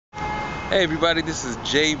Hey everybody, this is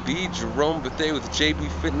JB, Jerome Bethea with JB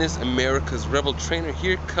Fitness, America's Rebel Trainer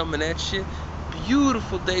here, coming at you.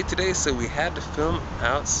 Beautiful day today, so we had to film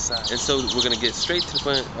outside. And so we're gonna get straight to the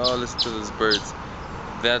point. Oh, listen to those birds.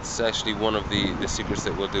 That's actually one of the secrets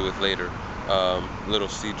that we'll deal with later. Little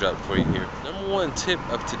seed drop for you here. Number one tip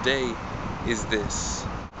of today is this.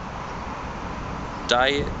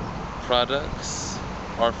 Diet products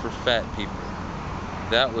are for fat people.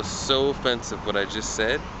 That was so offensive what I just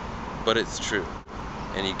said, but it's true.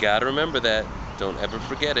 And you gotta remember that. Don't ever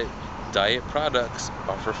forget it. Diet products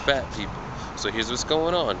are for fat people. So here's what's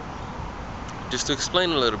going on. Just to explain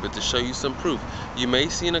a little bit, to show you some proof. You may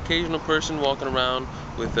see an occasional person walking around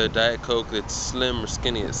with a Diet Coke that's slim or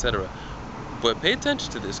skinny, etc. But pay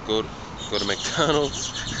attention to this. Go to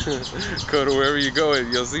McDonald's, go to wherever you go,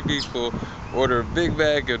 and you'll see people order a big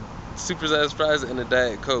bag of super-sized fries and a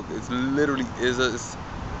Diet Coke. It's literally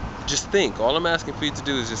just think. All I'm asking for you to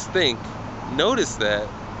do is just think, notice that,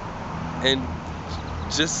 and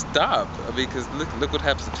just stop. Because look what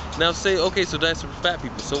happens. Now say, okay, so that's for fat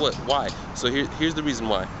people. So what? Why? So here's the reason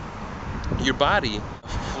why. Your body,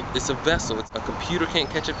 it's a vessel. A computer can't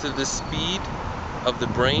catch up to the speed of the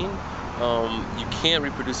brain. You can't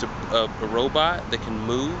reproduce a robot that can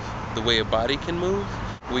move the way a body can move.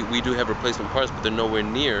 We do have replacement parts, but they're nowhere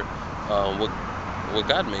near what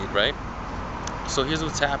God made, right? So here's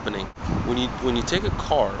what's happening. When you take a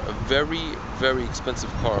car, a very, very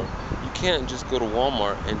expensive car, you can't just go to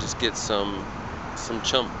Walmart and just get some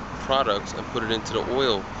chump products and put it into the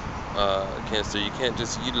oil canister. You can't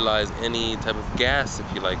just utilize any type of gas,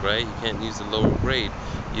 if you like, right? You can't use the lower grade.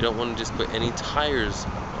 You don't want to just put any tires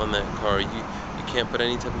on that car. You can't put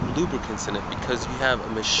any type of lubricants in it, because you have a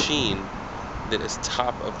machine that is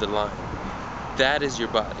top of the line. That is your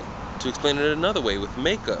body. To explain it another way, with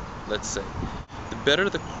makeup, let's say, the better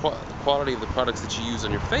the quality of the products that you use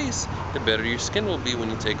on your face, the better your skin will be when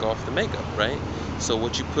you take off the makeup, right? So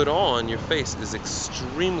what you put on your face is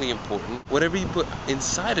extremely important. Whatever you put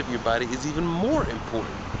inside of your body is even more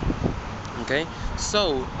important. Okay?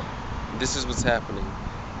 So this is what's happening.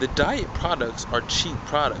 The diet products are cheap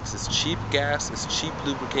products. It's cheap gas, it's cheap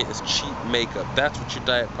lubricant, it's cheap makeup. That's what your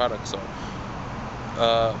diet products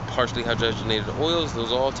are. Partially hydrogenated oils,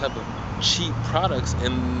 those are all type of cheap products,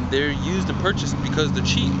 and they're used and purchased because they're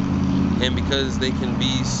cheap and because they can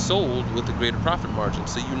be sold with a greater profit margin.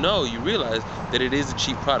 So you realize that it is a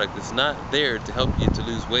cheap product. It's not there to help you to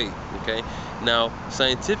lose weight. Okay, now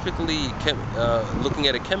scientifically, looking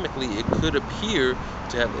at it chemically, it does appear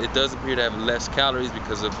to have less calories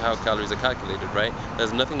because of how calories are calculated, right? It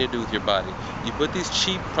has nothing to do with your body. You put these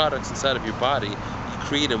cheap products inside of your body, you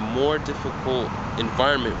create a more difficult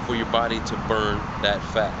environment for your body to burn that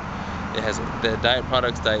fat. It has the diet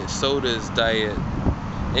products, diet sodas,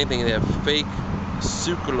 anything. They have fake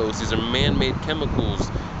sucralose. These are man-made chemicals,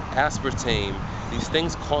 aspartame. These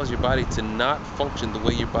things cause your body to not function the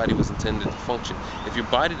way your body was intended to function. If your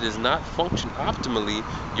body does not function optimally,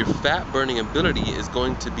 your fat burning ability is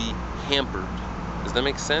going to be hampered. Does that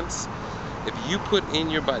make sense? If you put in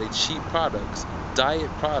your body cheap products, diet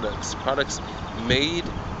products made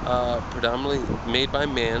predominantly made by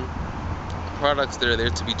man, products that are there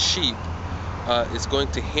to be cheap, it's going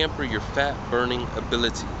to hamper your fat burning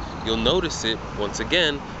ability. You'll notice it once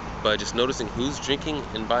again by just noticing who's drinking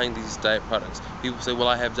and buying these diet products. People say, well,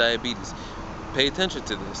 I have diabetes. Pay attention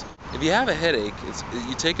to this. If you have a headache,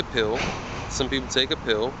 you take a pill. Some people take a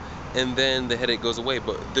pill and then the headache goes away.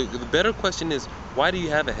 But the better question is, why do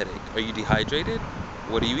you have a headache? Are you dehydrated?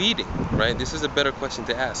 What are you eating, right? This is a better question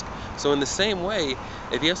to ask. So in the same way,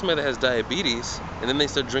 if you have somebody that has diabetes and then they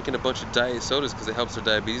start drinking a bunch of diet sodas because it helps their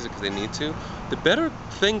diabetes or because they need to, the better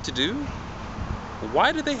thing to do,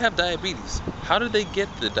 why do they have diabetes? How do they get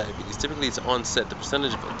the diabetes? Typically it's onset. The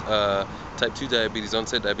percentage of type 2 diabetes,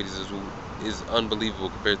 onset diabetes is unbelievable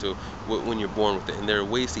compared to when you're born with it. And there are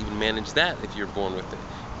ways to even manage that if you're born with it.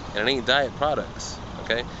 And it ain't diet products,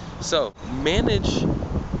 okay? So manage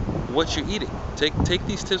what you're eating. Take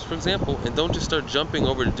these tips, for example, and don't just start jumping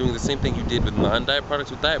over to doing the same thing you did with non-diet products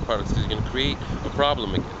with diet products, because you're going to create a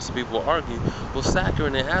problem again. So people will argue, well,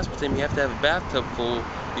 saccharin and aspartame, you have to have a bathtub full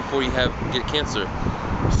before you get cancer.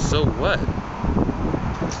 So what?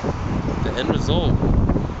 The end result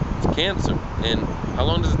is cancer. And how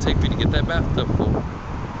long does it take for you to get that bathtub full?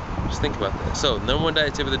 Just think about that. So number one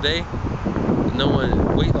diet tip of the day, number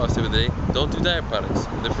one weight loss tip of the day, don't do diet products.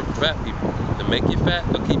 They're for fat people. They'll make you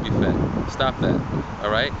fat, they'll keep you fat. Stop that.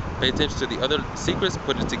 Alright? Pay attention to the other secrets,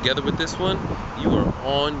 put it together with this one. You are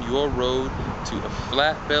on your road to a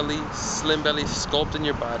flat belly, slim belly, sculpting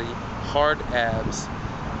your body, hard abs,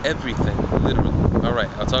 everything, literally. Alright,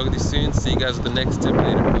 I'll talk with you soon. See you guys with the next tip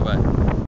later. Bye-bye.